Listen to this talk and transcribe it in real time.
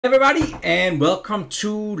Everybody, and welcome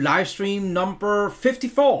to live stream number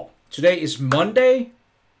 54. Today is Monday.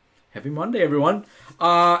 Happy Monday, everyone.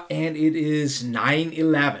 And it is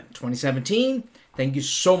 9/11/2017. Thank you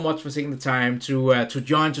so much for taking the time to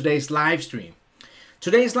join today's live stream.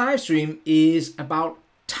 Today's live stream is about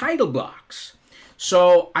title blocks.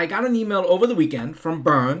 So I got an email over the weekend from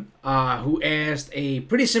Bern, who asked a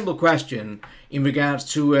pretty simple question in regards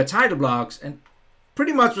to title blocks, and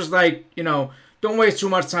pretty much was like, don't waste too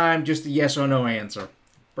much time, just a yes or no answer.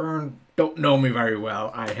 Bern don't know me very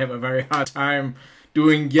well. I have a very hard time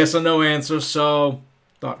doing yes or no answers, so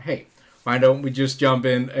thought, hey, why don't we just jump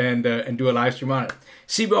in and do a live stream on it.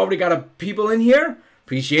 See, we already got people in here.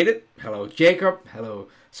 Appreciate it. Hello, Jacob. Hello,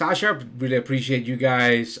 Sasha. Really appreciate you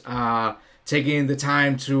guys taking the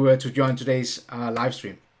time to join today's live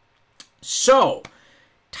stream. So,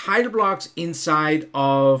 title blocks inside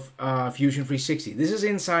of Fusion 360. This is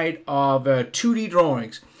inside of 2D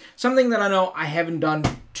drawings. Something that I know I haven't done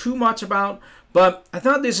too much about, but I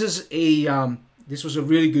thought this was a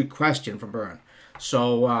really good question from Bern.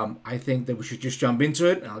 So I think that we should just jump into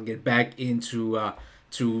it, and I'll get back into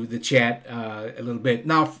to the chat a little bit.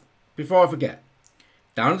 Now, before I forget,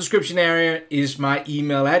 down in the description area is my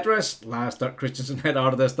email address,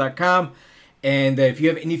 lars.christensen@autodesk.com. And if you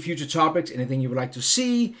have any future topics, anything you would like to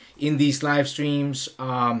see in these live streams,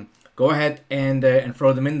 go ahead and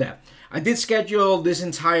throw them in there. I did schedule this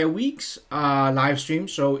entire week's live stream,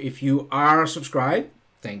 so if you are subscribed,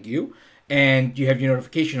 thank you, and you have your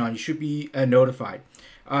notification on, you should be notified.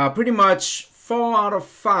 Pretty much 4 out of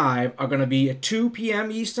 5 are going to be at 2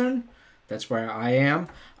 p.m. Eastern. That's where I am.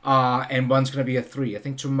 And one's going to be at 3. I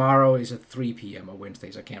think tomorrow is at 3 p.m. or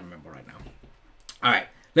Wednesdays. I can't remember right now. All right.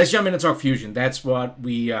 Let's jump in and talk Fusion. That's what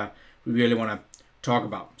we really want to talk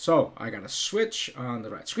about. So I got a switch on the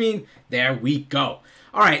right screen. There we go.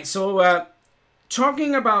 All right, so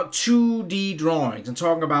talking about 2D drawings and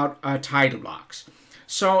talking about title blocks.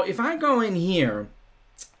 So if I go in here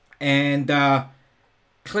and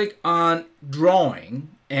click on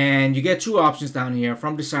drawing, and you get two options down here,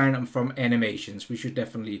 from design and from animations. We should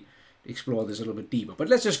definitely explore this a little bit deeper. But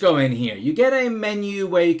let's just go in here. You get a menu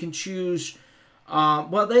where you can choose.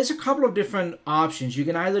 Well, there's a couple of different options. You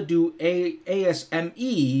can either do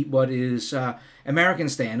ASME, what is American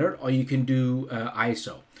Standard, or you can do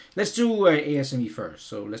ISO. Let's do ASME first.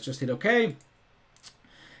 So let's just hit OK.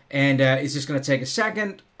 And it's just going to take a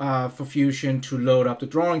second for Fusion to load up the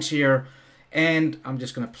drawings here. And I'm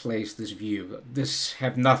just going to place this view. The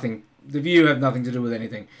view have nothing to do with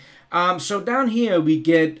anything. So down here we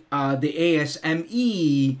get the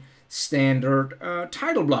ASME standard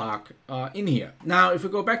title block in here. Now, if we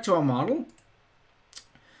go back to our model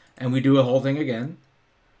and we do a whole thing again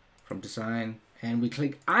from design and we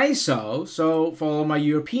click ISO, so for all my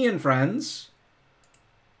European friends,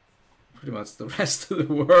 pretty much the rest of the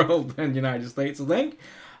world and United States, I think,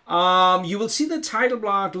 you will see the title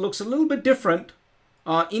block looks a little bit different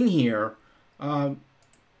in here.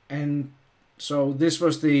 And so this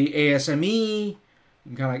was the ASME.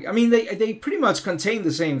 Kind of, they pretty much contain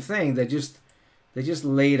the same thing. They just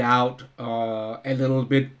laid out a little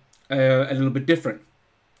bit different.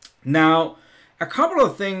 Now, a couple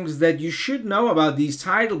of things that you should know about these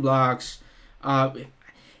title blocks.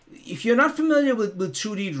 If you're not familiar with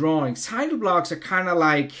 2D drawings, title blocks are kind of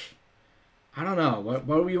like, I don't know, what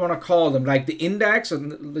do you want to call them? Like the index or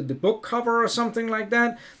the book cover or something like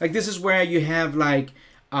that. Like this is where you have like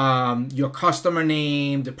your customer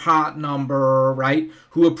name, the part number, right?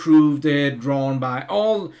 Who approved it, drawn by,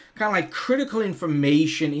 all kind of like critical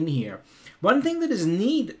information in here. One thing that is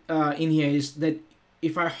neat in here is that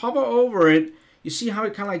if I hover over it, you see how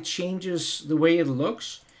it kind of like changes the way it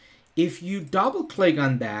looks. If you double click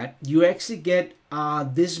on that, you actually get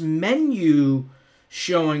this menu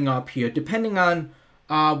showing up here, depending on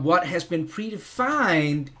what has been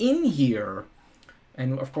predefined in here.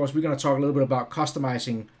 And of course, we're going to talk a little bit about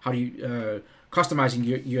customizing, how do you customizing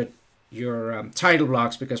your title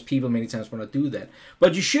blocks, because people many times want to do that.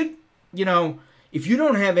 But you should, if you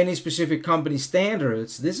don't have any specific company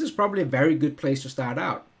standards, this is probably a very good place to start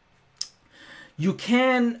out. You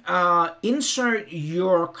can insert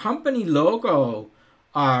your company logo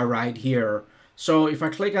right here. So if I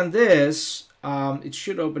click on this, it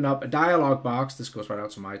should open up a dialog box. This goes right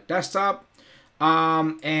out to my desktop,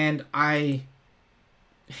 and I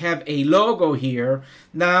have a logo here.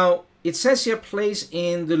 Now it says here place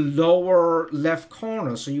in the lower left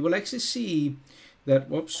corner, so you will actually see that,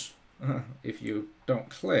 whoops, if you don't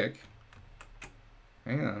click,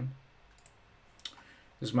 hang on,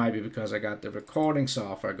 this might be because I got the recording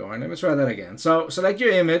software going. Let me try that again. So select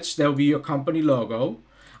your image, there will be your company logo.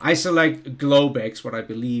 I select Globex, what I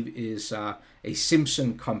believe is a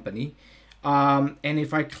Simpson company. And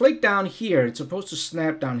if I click down here, it's supposed to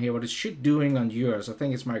snap down here, what it should doing on yours. I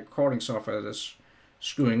think it's my recording software that's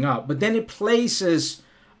screwing up. But then it places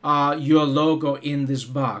your logo in this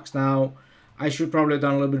box. Now, I should probably have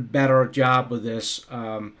done a little bit better job with this.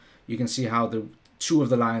 You can see how the two of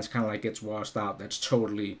the lines kind of like gets washed out. That's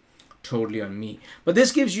totally on me. But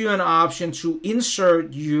this gives you an option to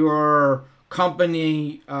insert your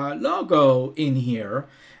company logo in here.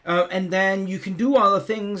 And then you can do other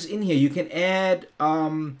things in here. You can add,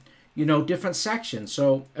 you know, different sections.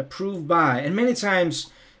 So approved by, and many times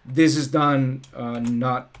this is done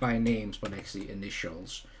not by names, but actually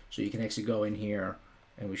initials. So you can actually go in here,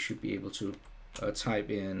 and we should be able to type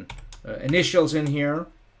in initials in here.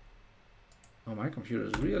 Oh, my computer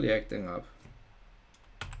is really acting up.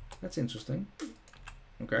 That's interesting.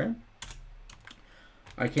 Okay.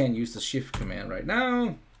 I can't use the shift command right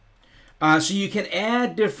now. So you can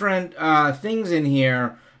add different things in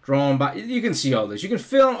here drawn by. You can see all this. You can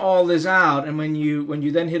fill all this out, and when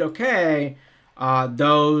you then hit OK,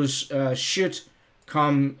 those should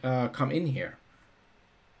come in here.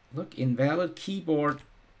 Look, invalid keyboard.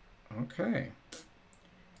 Okay.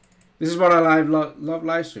 This is what I love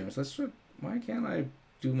live streams. Why can't I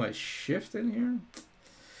do my shift in here?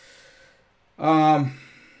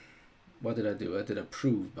 What did I do? I did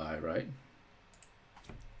approve by, right?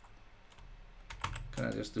 Can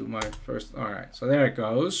I just do my first? All right, so there it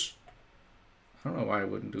goes. I don't know why I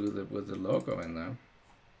wouldn't do it with the logo in there.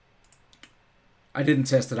 I didn't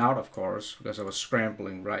test it out, of course, because I was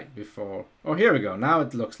scrambling right before. Oh, here we go. Now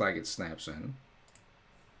it looks like it snaps in.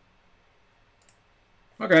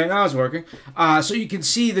 Okay, now it's working. So you can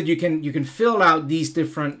see that you can fill out these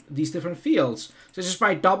different fields. So just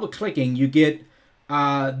by double clicking, you get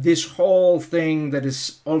this whole thing that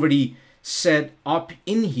is already set up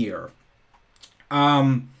in here.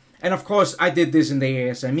 And of course, I did this in the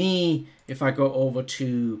ASME. If I go over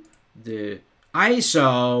to the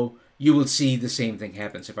ISO, you will see the same thing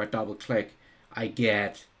happens. If I double click, I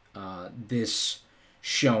get this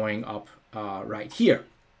showing up right here.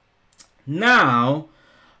 Now,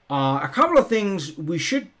 a couple of things we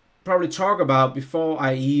should probably talk about before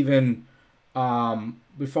I even go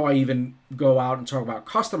out and talk about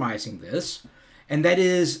customizing this. And that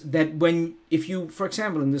is that if you, for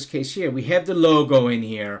example, in this case here, we have the logo in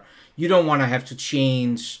here. You don't want to have to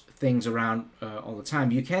change things around all the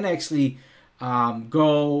time. You can actually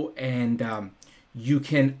go and you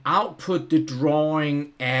can output the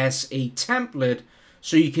drawing as a template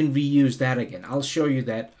so you can reuse that again. I'll show you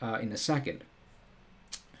that in a second.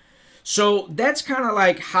 So that's kind of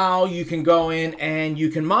like how you can go in and you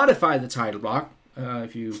can modify the title block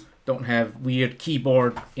if you don't have weird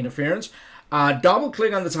keyboard interference. Double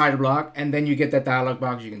click on the title block and then you get that dialog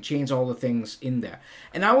box. You can change all the things in there.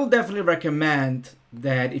 And I will definitely recommend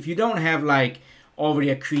that if you don't have like already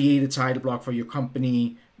a created title block for your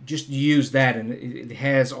company, just use that and it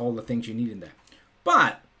has all the things you need in there.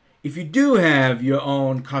 But if you do have your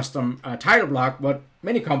own custom title block, what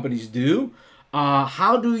many companies do,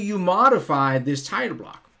 how do you modify this title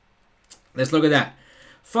block? Let's look at that.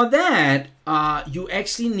 For that, you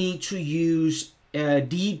actually need to use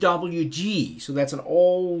DWG. So that's an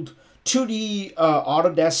old 2D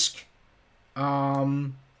Autodesk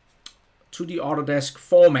 2D Autodesk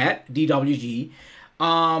format, DWG.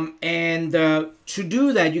 And to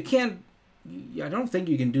do that, you can't. I don't think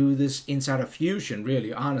you can do this inside of Fusion,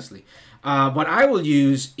 really, honestly. What I will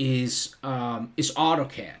use is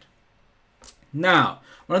AutoCAD. Now,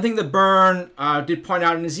 one thing that Bern did point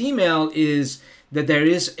out in his email is that there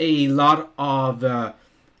is a lot of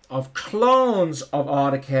clones of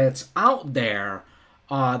AutoCADs out there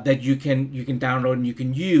that you can download and you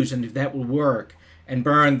can use, and if that will work. And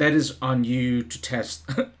Bern, that is on you to test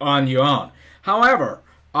on your own. However,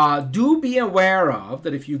 do be aware of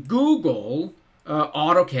that if you Google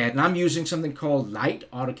AutoCAD, and I'm using something called Light,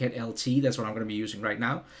 AutoCAD LT, that's what I'm going to be using right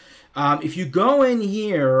now. If you go in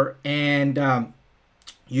here and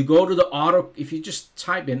you go to the if you just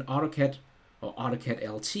type in AutoCAD or AutoCAD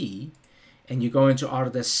LT, and you go into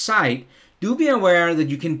Autodesk site, do be aware that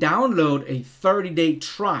you can download a 30-day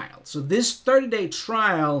trial. So this 30-day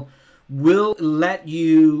trial will let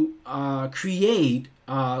you create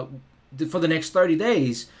for the next 30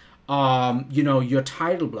 days, your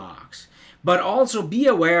title blocks. But also be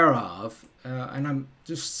aware of, and I'm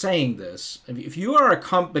just saying this, if you are a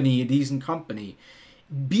company, a decent company,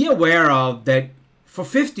 be aware of that for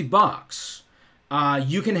 $50,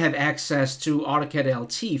 you can have access to AutoCAD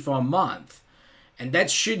LT for a month. And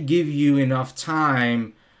that should give you enough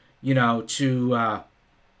time, to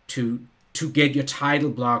to get your title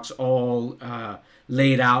blocks all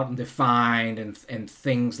laid out and defined and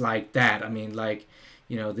things like that. I mean, like,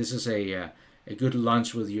 you know, this is a good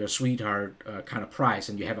lunch with your sweetheart kind of price,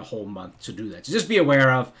 and you have a whole month to do that. So just be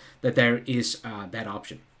aware of that there is that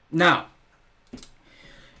option. Now,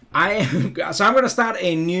 I'm going to start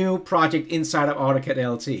a new project inside of AutoCAD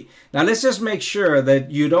LT. Now, let's just make sure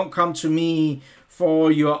that you don't come to me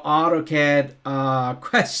for your AutoCAD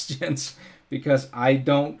questions, because I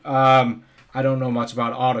don't know much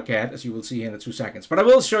about AutoCAD, as you will see in 2 seconds. But I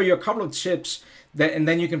will show you a couple of tips that, and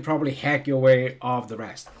then you can probably hack your way off the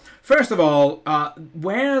rest. First of all,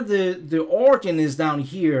 where the origin is down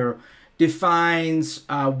here defines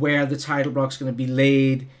where the title block is going to be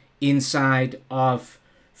laid inside of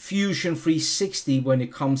Fusion 360 when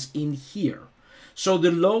it comes in here. So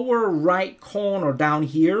the lower right corner down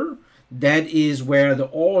here, that is where the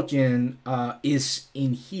origin is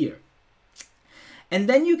in here. And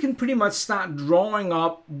then you can pretty much start drawing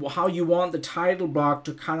up how you want the title block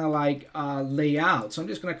to kind of like lay out. So I'm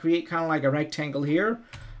just going to create kind of like a rectangle here.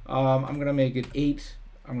 I'm going to make it 8.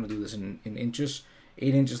 I'm going to do this in inches.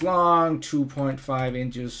 8 inches long, 2.5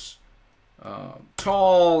 inches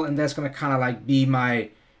tall, and that's going to kind of like be my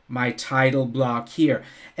title block here.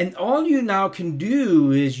 And all you now can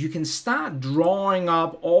do is you can start drawing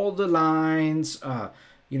up all the lines,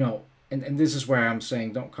 you know, and this is where I'm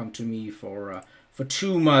saying don't come to me for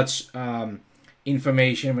too much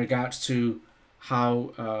information in regards to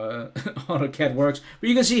how AutoCAD works. But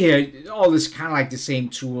you can see here all this kind of like the same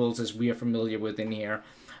tools as we are familiar with in here.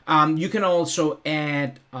 You can also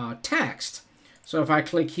add text. So if I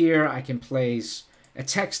click here, I can place a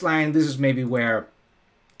text line. This is maybe where,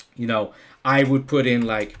 you know, I would put in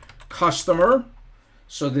like customer.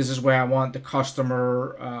 So this is where I want the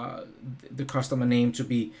customer name to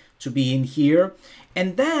be in here.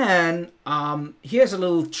 And then here's a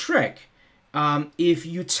little trick. If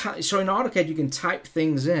you so in AutoCAD you can type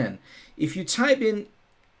things in. If you type in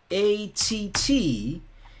ATT, you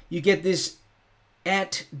get this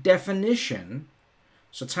at definition.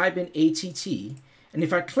 So type in ATT, and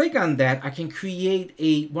if I click on that, I can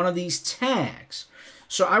create one of these tags.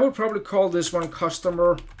 So I would probably call this one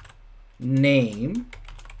customer name,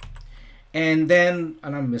 and then,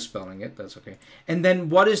 and I'm misspelling it, that's okay. And then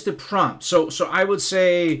what is the prompt? So I would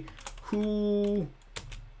say, who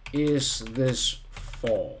is this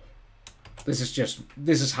for? This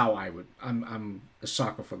is how I would, I'm a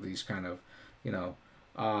sucker for these kind of, you know,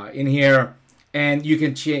 in here. And you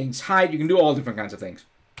can change height, you can do all different kinds of things.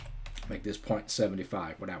 Make this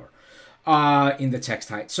 0.75, whatever, in the text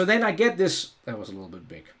height. So then I get this, that was a little bit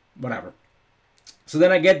big, whatever. So then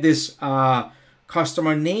I get this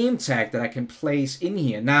customer name tag that I can place in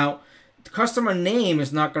here. Now, the customer name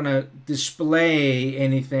is not going to display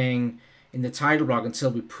anything in the title block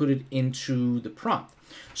until we put it into the prompt.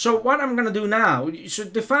 So what I'm going to do now, you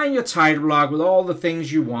should define your title block with all the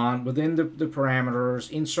things you want within the parameters,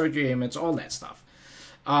 insert your image, all that stuff.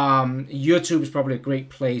 YouTube is probably a great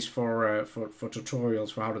place for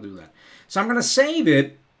tutorials for how to do that. So I'm going to save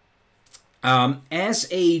it as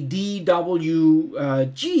a DWG,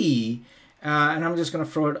 and I'm just going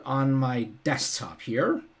to throw it on my desktop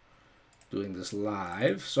here. Doing this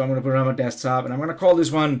live. So I'm going to put it on my desktop, and I'm going to call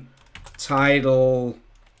this one title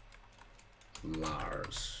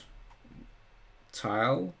Lars.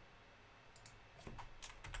 Tile.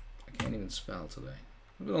 I can't even spell today.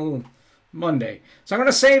 Oh, Monday. So I'm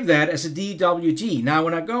going to save that as a DWG. Now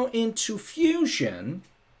when I go into Fusion,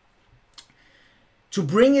 to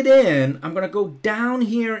bring it in, I'm going to go down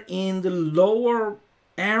here in the lower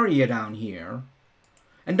area down here.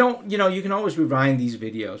 And don't, you know, you can always rewind these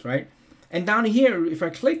videos, right? And down here, if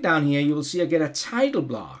I click down here, you will see I get a title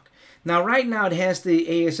block. Now, right now, it has the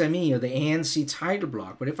ASME, or the ANSI title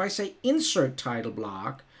block. But if I say Insert Title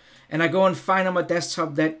Block, and I go and find on my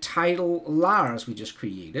desktop that title Lars we just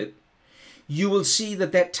created, you will see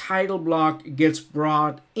that that title block gets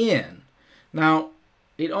brought in. Now,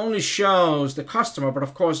 it only shows the customer, but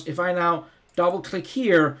of course, if I now double-click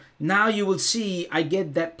here, now you will see I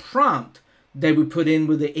get that prompt that we put in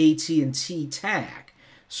with the AT&T tag.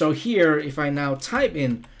 So here, if I now type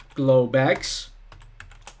in Globex,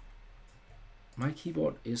 my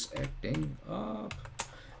keyboard is acting up.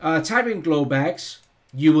 Type in Globex,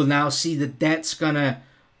 you will now see that that's gonna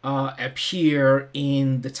appear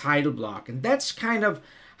in the title block, and that's kind of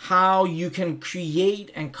how you can create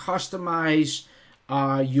and customize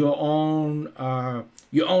your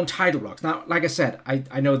own title blocks. Now, like I said,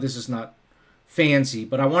 I know this is not fancy,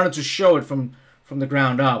 but I wanted to show it from the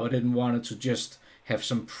ground up. I didn't want it to just have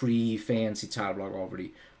some pre-fancy title block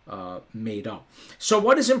already made up. So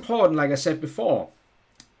what is important, like I said before,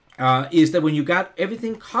 is that when you got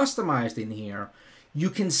everything customized in here, you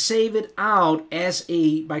can save it out as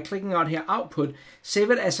by clicking out here, output, save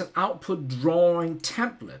it as an output drawing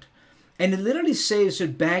template. And it literally saves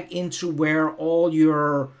it back into where all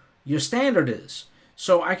your standard is.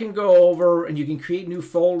 So I can go over and you can create new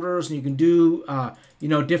folders and you can do,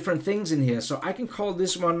 different things in here. So I can call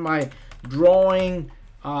this one my drawing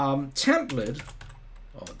template.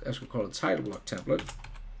 Oh, that's what we call it, title block template.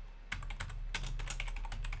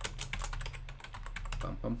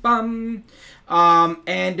 Bum, bum, bum.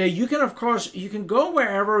 And you can, of course, you can go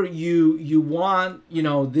wherever you want,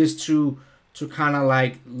 this to kind of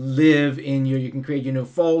like live in you can create your new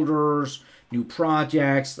folders, new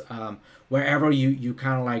projects, wherever you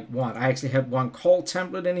kind of like want. I actually have one call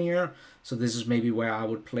template in here. So this is maybe where I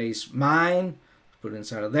would place mine, put it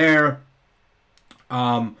inside of there.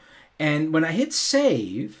 And when I hit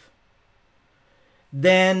save,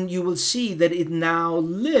 then you will see that it now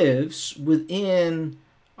lives within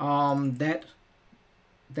that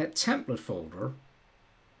template folder,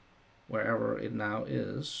 wherever it now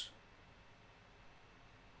is.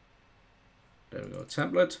 There we go,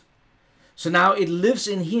 template. So now it lives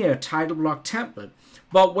in here, title block template.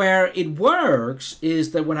 But where it works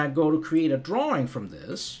is that when I go to create a drawing from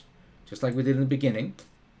this, just like we did in the beginning,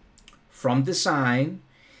 from design,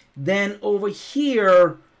 then over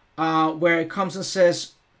here, where it comes and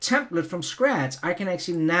says template from scratch, I can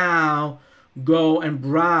actually now go and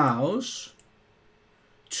browse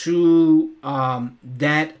to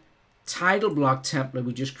that title block template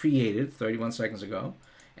we just created 31 seconds ago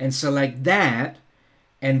and select that.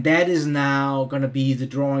 And that is now going to be the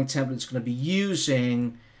drawing template it's going to be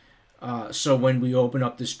using. So when we open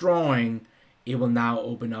up this drawing, it will now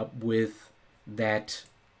open up with that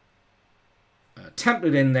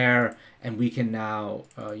template in there, and we can now,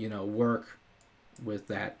 work with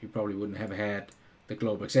that. You probably wouldn't have had the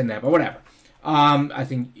Globex in there, but whatever. I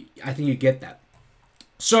think you get that.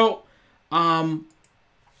 So I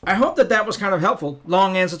hope that was kind of helpful.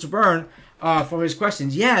 Long answer to Bern for his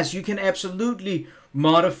questions. Yes, you can absolutely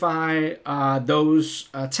modify those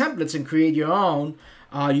templates and create your own.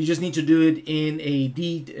 You just need to do it in a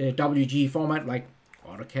DWG format like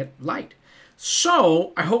AutoCAD LT.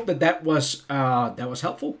 So I hope that was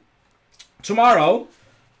helpful. Tomorrow,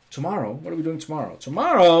 what are we doing tomorrow?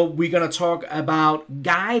 Tomorrow we're gonna talk about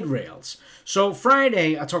guide rails. So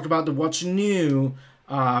Friday I talked about the what's new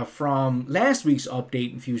from last week's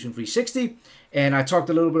update in Fusion 360, and I talked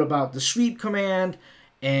a little bit about the sweep command,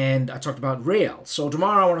 and I talked about rails. So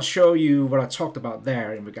tomorrow I want to show you what I talked about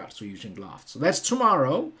there in regards to using Loft. So that's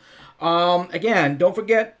tomorrow. Again, don't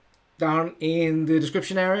forget, down in the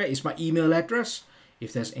description area is my email address.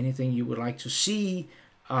 If there's anything you would like to see,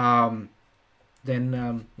 then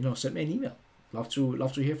send me an email. Love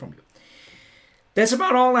to hear from you. That's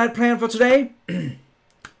about all I had planned for today.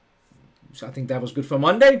 So I think that was good for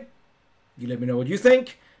Monday. You let me know what you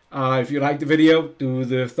think. If you like the video, do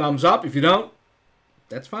the thumbs up. If you don't,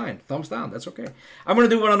 that's fine. Thumbs down. That's okay. I'm going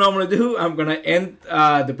to do what I normally do. I'm going to end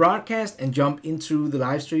the broadcast and jump into the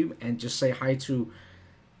live stream and just say hi to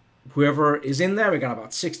whoever is in there. We got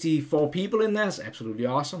about 64 people in there. It's absolutely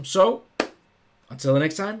awesome. So until the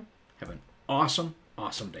next time, have an awesome,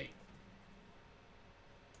 awesome day.